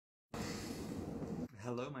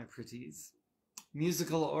Hello, my pretties.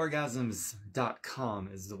 Musicalorgasms.com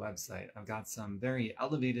is the website. I've got some very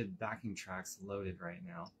elevated backing tracks loaded right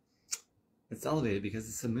now. It's elevated because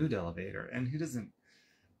it's a mood elevator, and who doesn't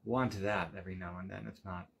want that every now and then, if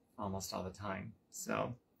not almost all the time?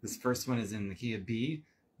 So this first one is in the key of B,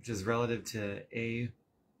 which is relative to A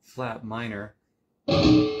flat minor. But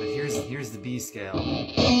here's the B scale.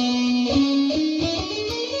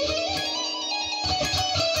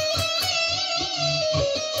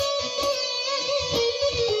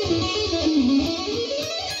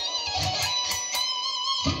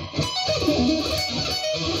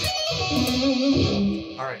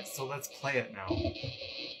 Alright, so let's play it now.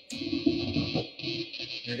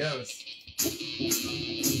 Here goes.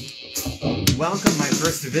 Welcome, my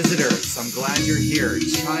first visitors. I'm glad you're here.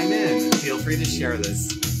 Chime in. Feel free to share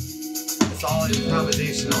this. It's all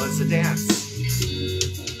improvisational. It's a dance.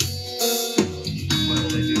 What will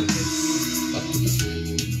they do with this?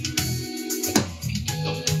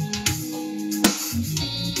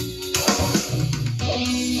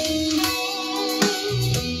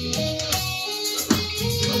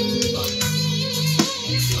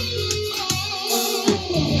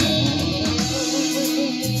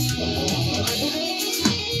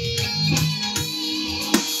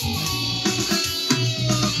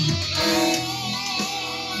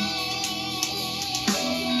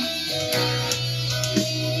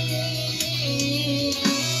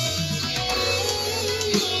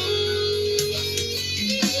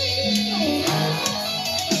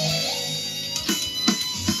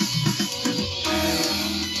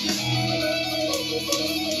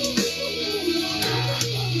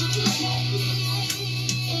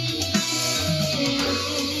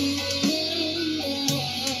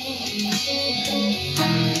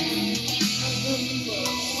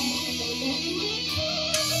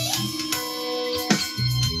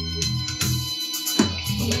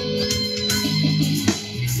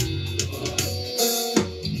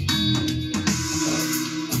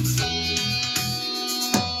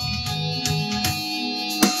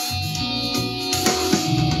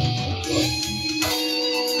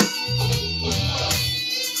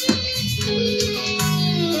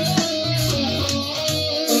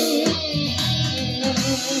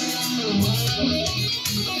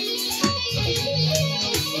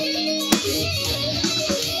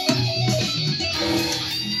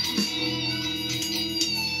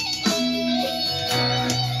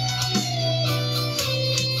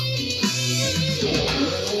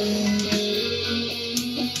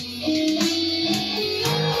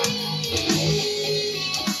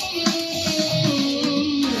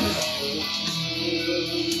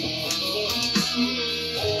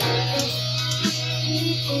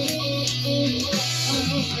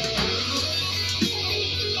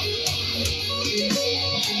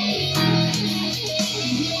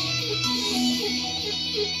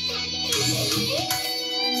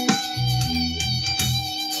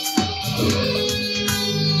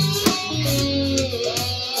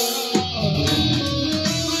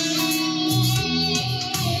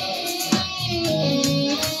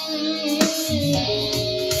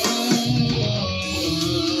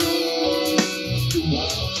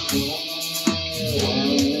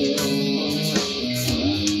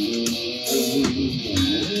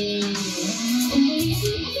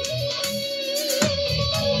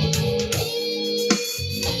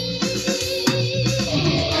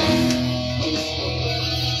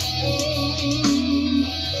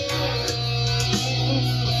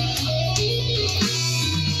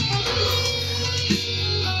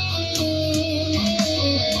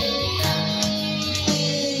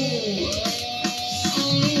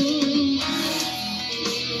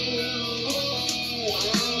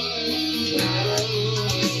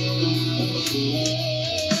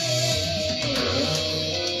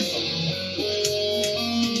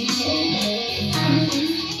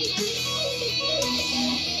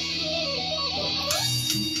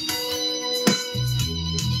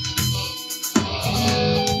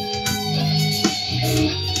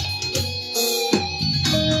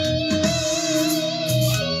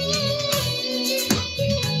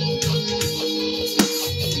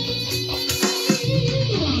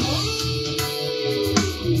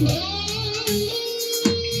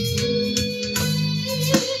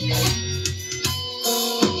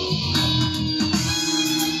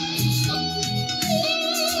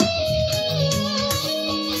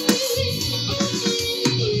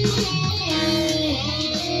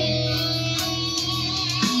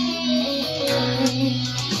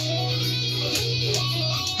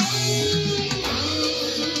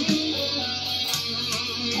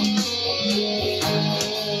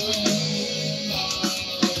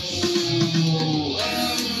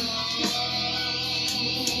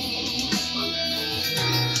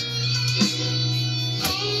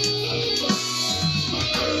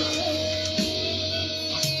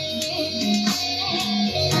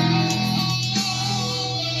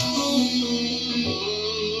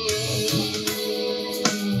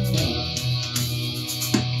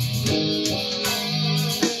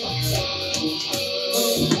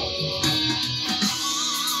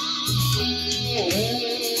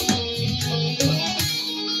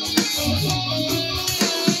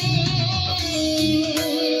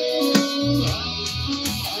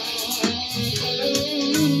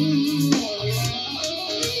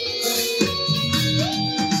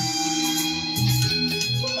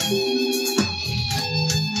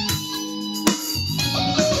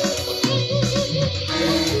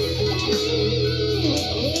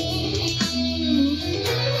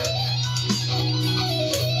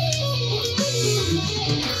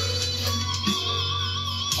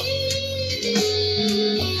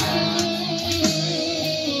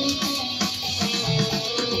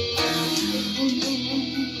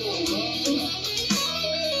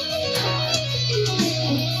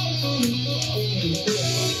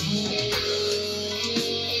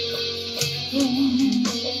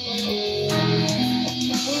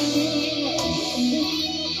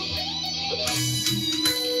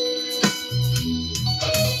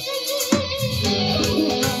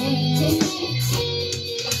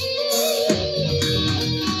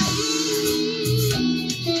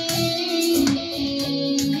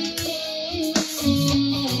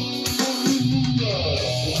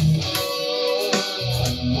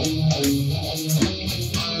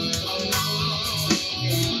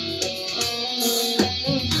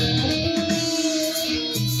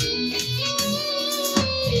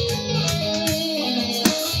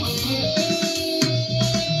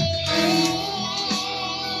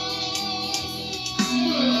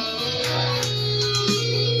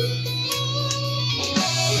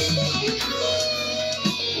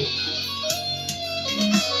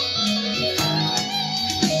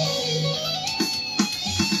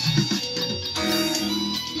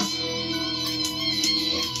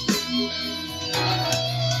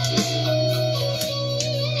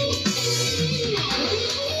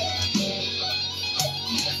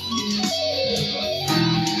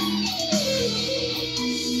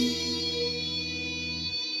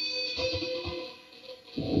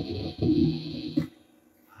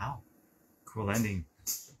 Wow, cool ending.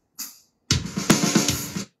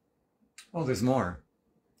 Oh, there's more.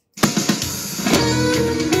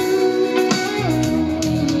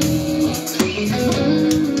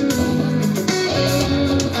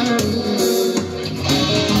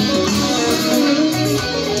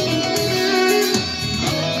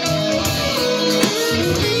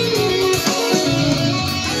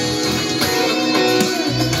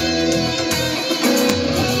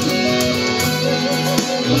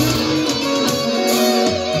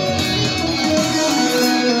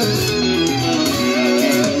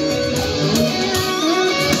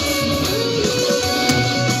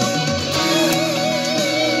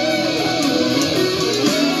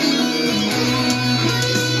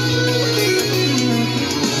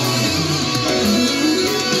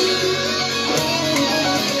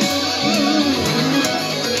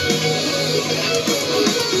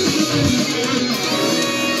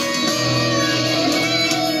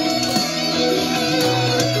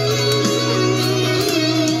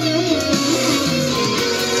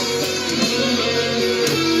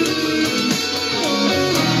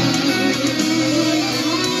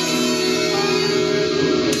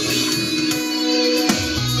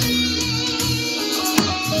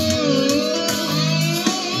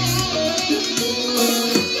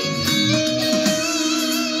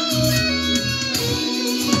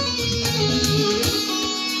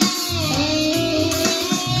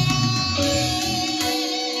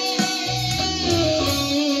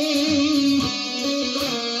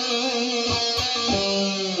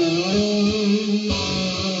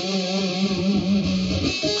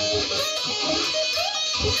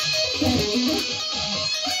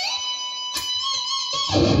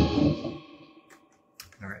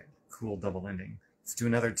 All right, cool double ending. Let's do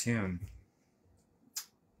another tune.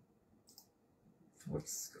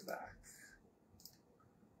 Whoops, go back.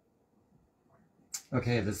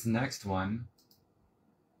 Okay, this next one,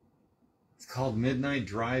 it's called Midnight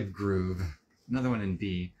Drive Groove. Another one in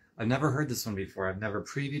B. I've never heard this one before. I've never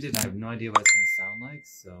previewed it. I have no idea what it's going to sound like,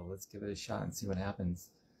 so let's give it a shot and see what happens.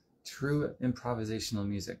 True improvisational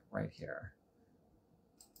music right here.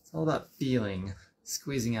 It's all about feeling,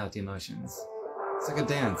 squeezing out the emotions. It's like a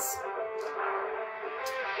dance.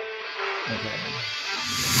 Okay.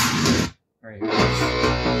 Alright, here it is.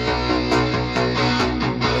 I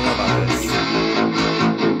don't know about this.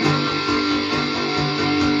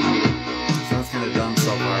 Sounds kind of dumb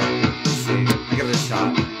so far. Let's see. I'll give it a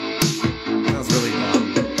shot. Sounds really dumb.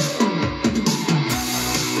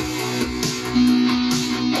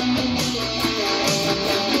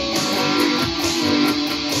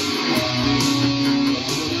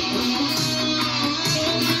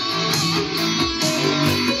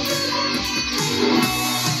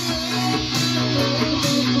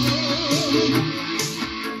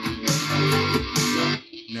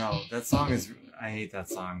 No, that song is, I hate that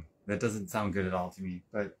song. That doesn't sound good at all to me,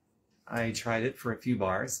 but I tried it for a few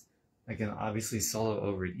bars. I can obviously solo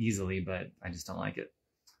over it easily, but I just don't like it.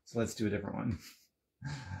 So let's do a different one.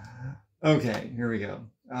 Okay, here we go.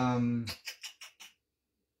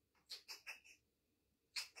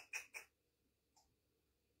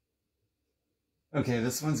 Okay,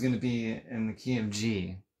 this one's going to be in the key of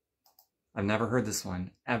G. I've never heard this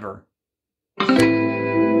one, ever.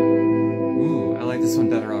 Ooh, I like this one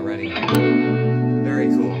better already. Very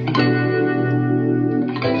cool.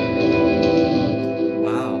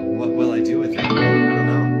 Wow, what will I do with it? I don't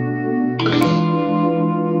know.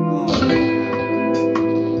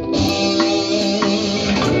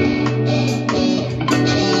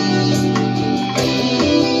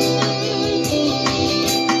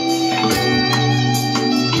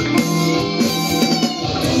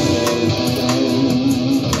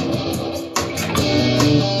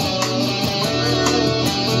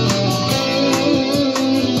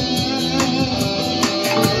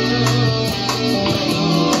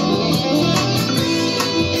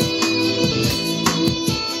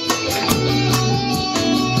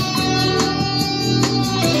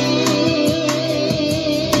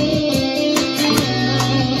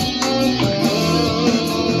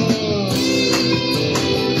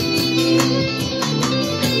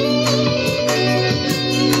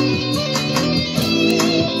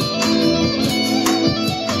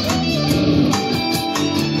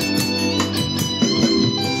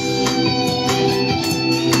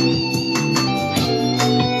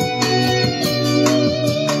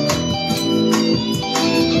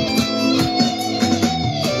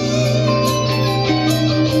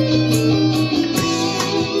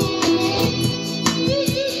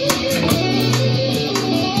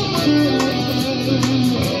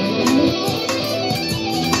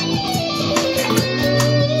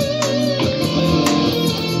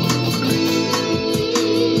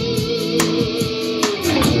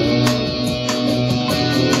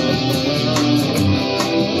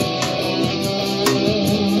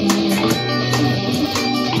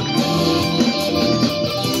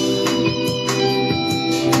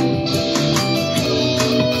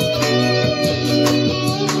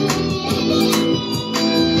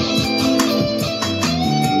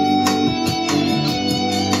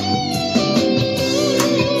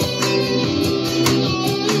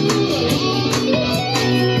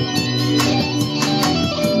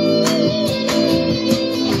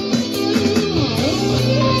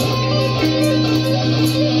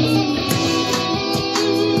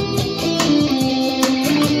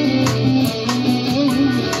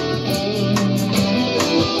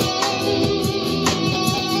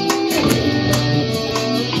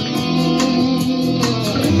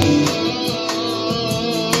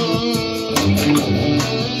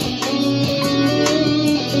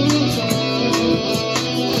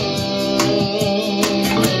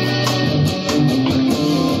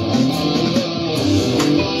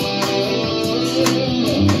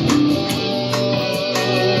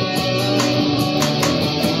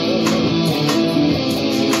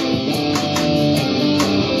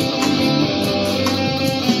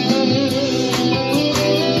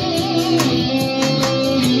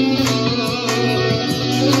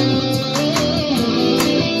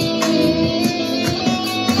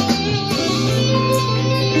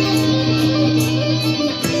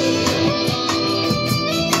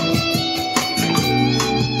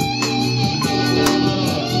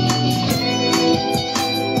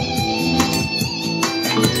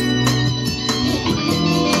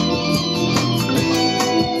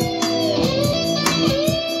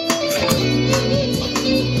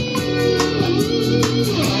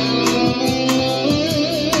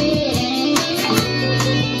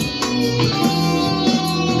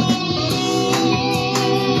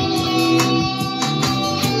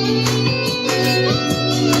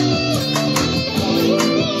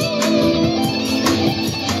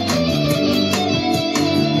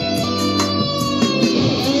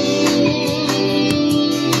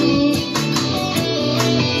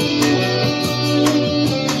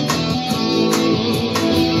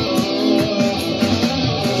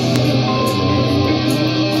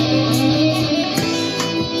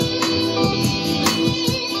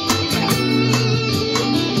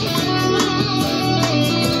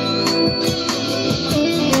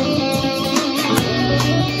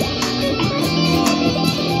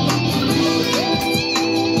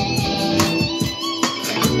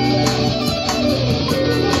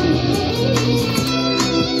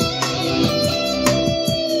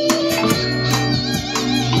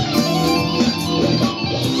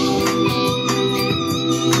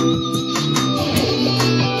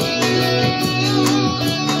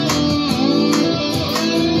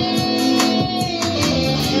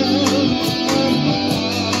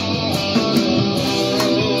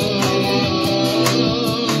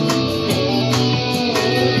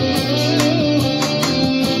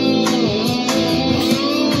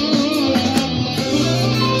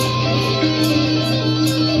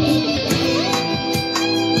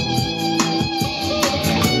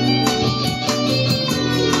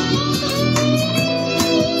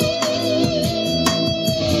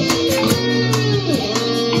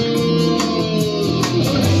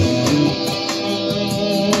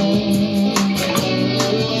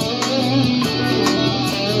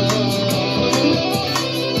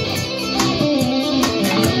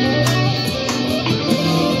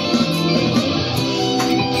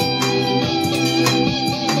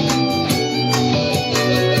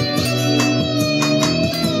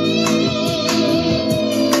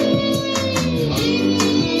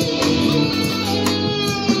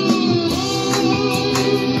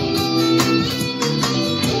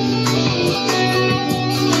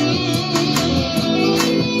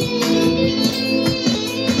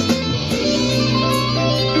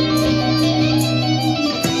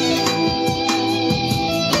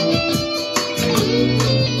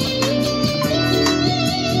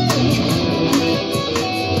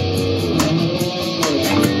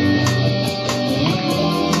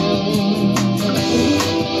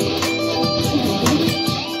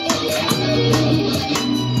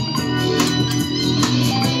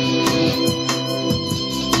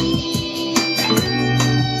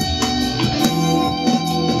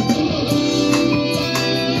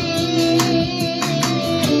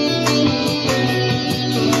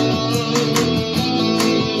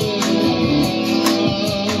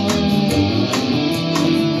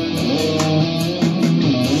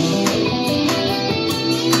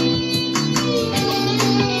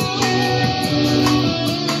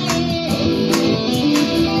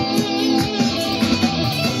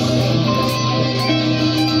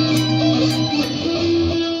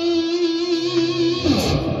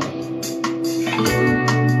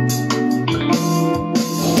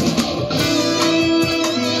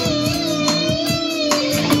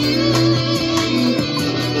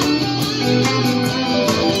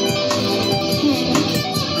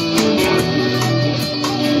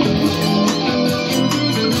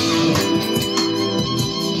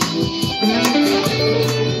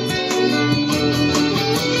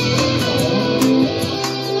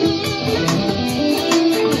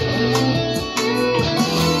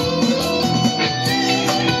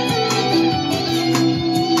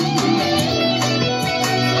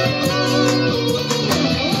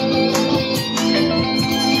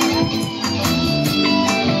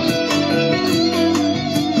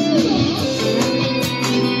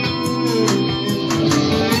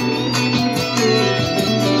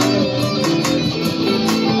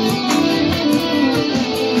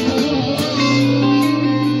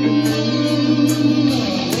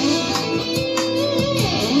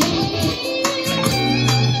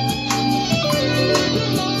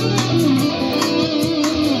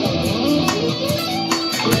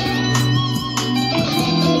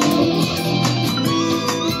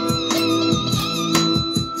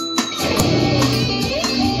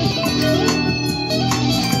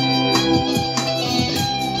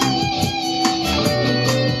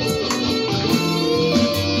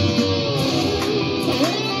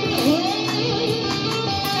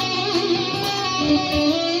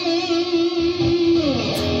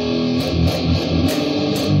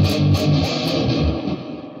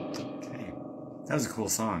 That was a cool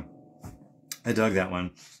song. I dug that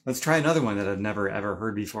one. Let's try another one that I've never ever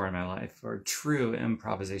heard before in my life, or true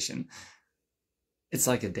improvisation. It's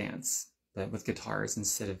like a dance, but with guitars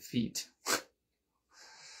instead of feet.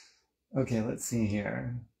 Okay, let's see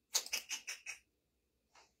here.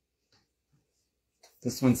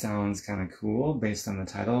 This one sounds kind of cool based on the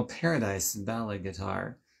title. Paradise Ballad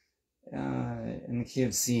Guitar. In the key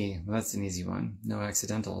of C. Well, that's an easy one. No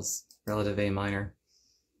accidentals. Relative A minor.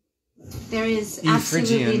 There is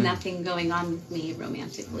absolutely nothing going on with me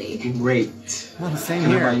romantically. Great. Well, same Can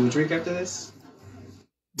here. I buy you a drink after this?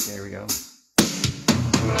 Okay, here we go.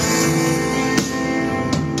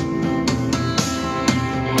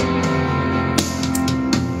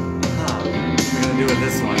 Huh. We're gonna do with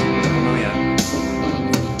this one. I don't know yet.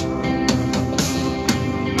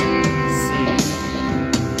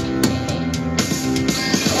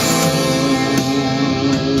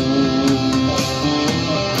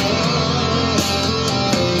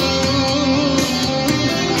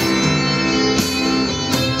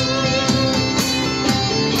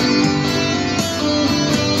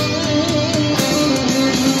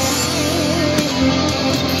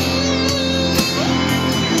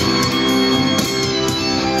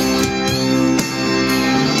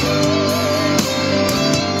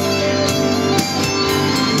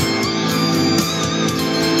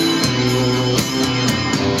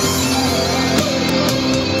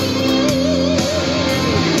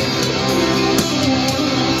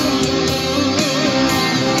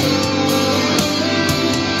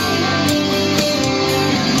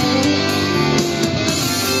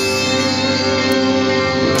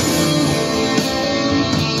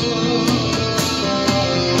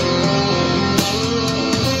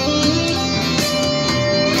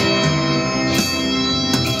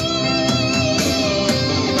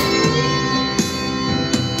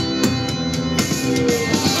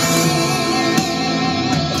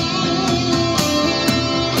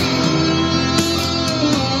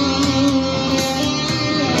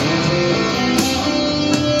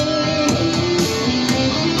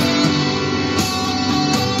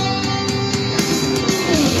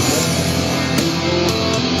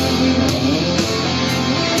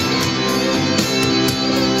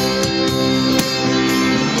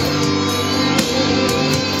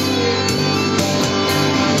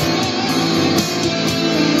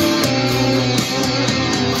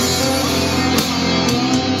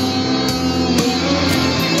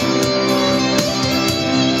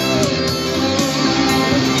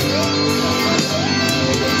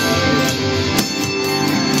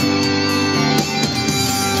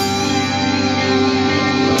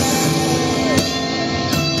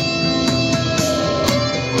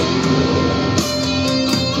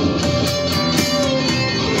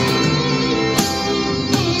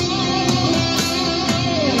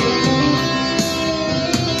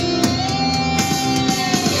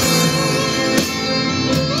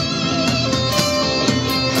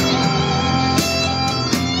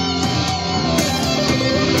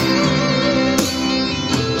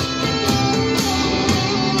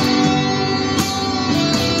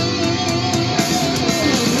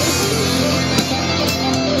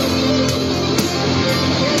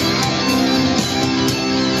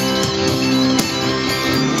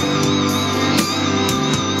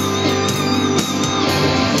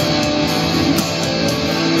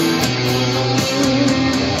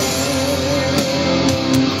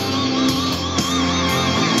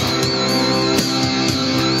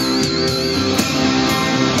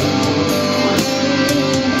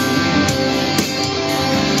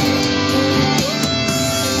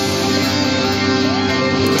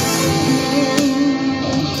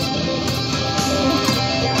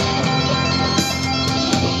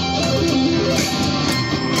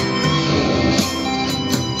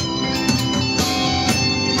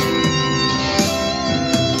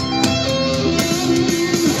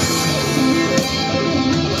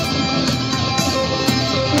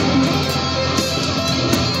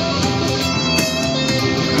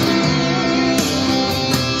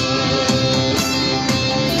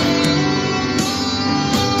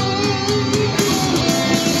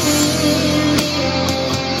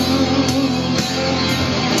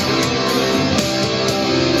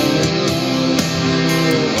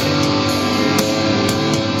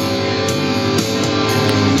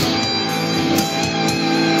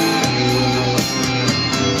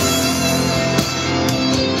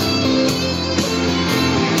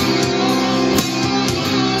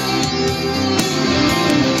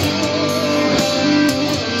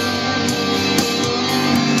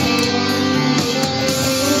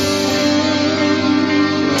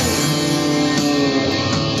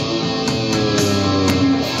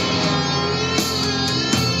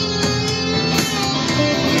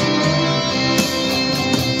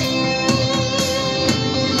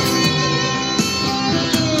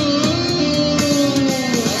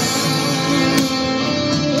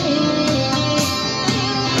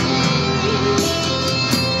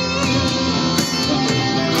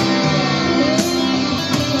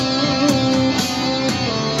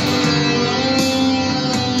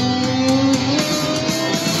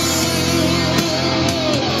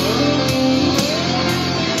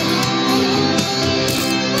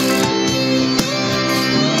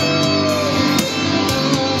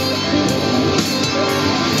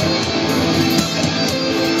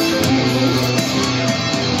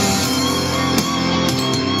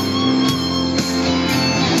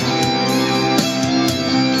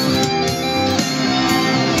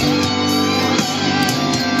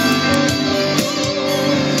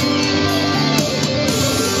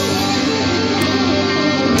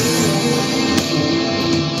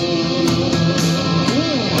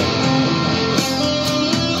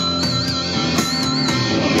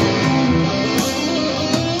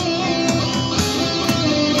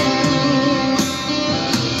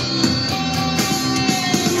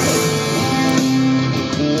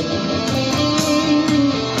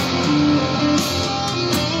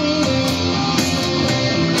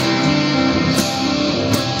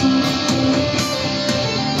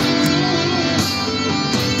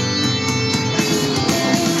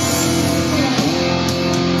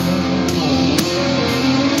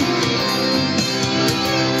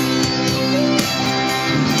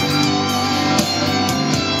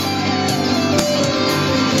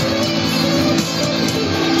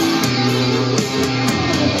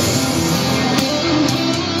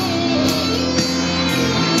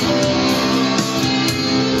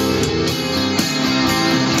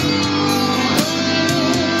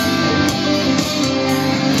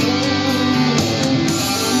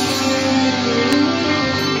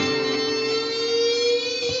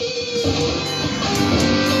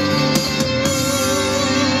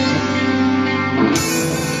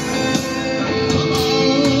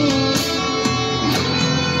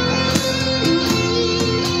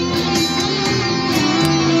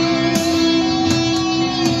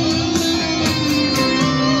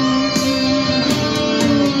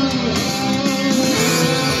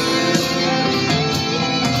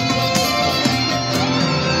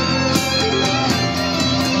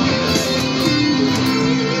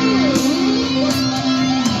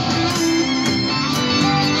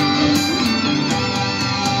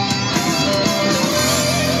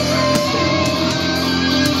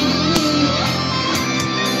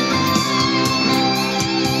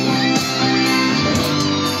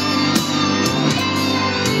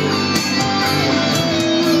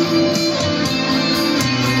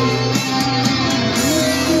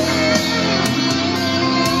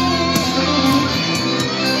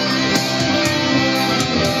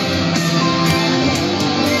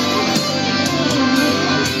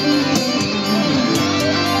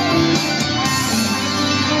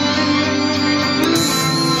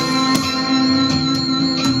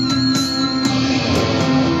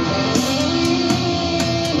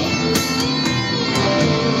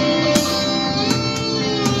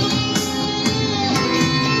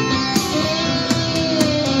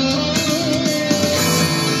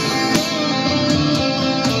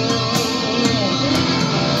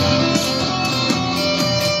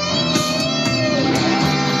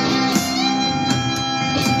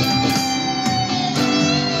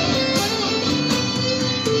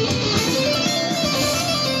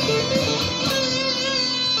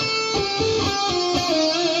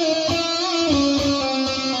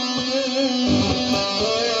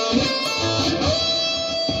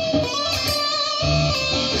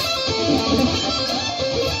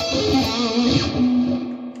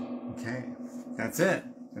 that's it.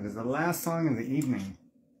 It is the last song of the evening.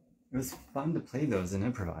 It was fun to play those and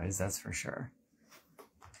improvise, that's for sure.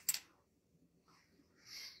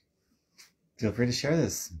 Feel free to share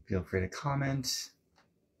this. Feel free to comment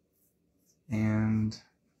and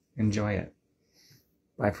enjoy it.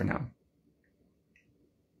 Bye for now.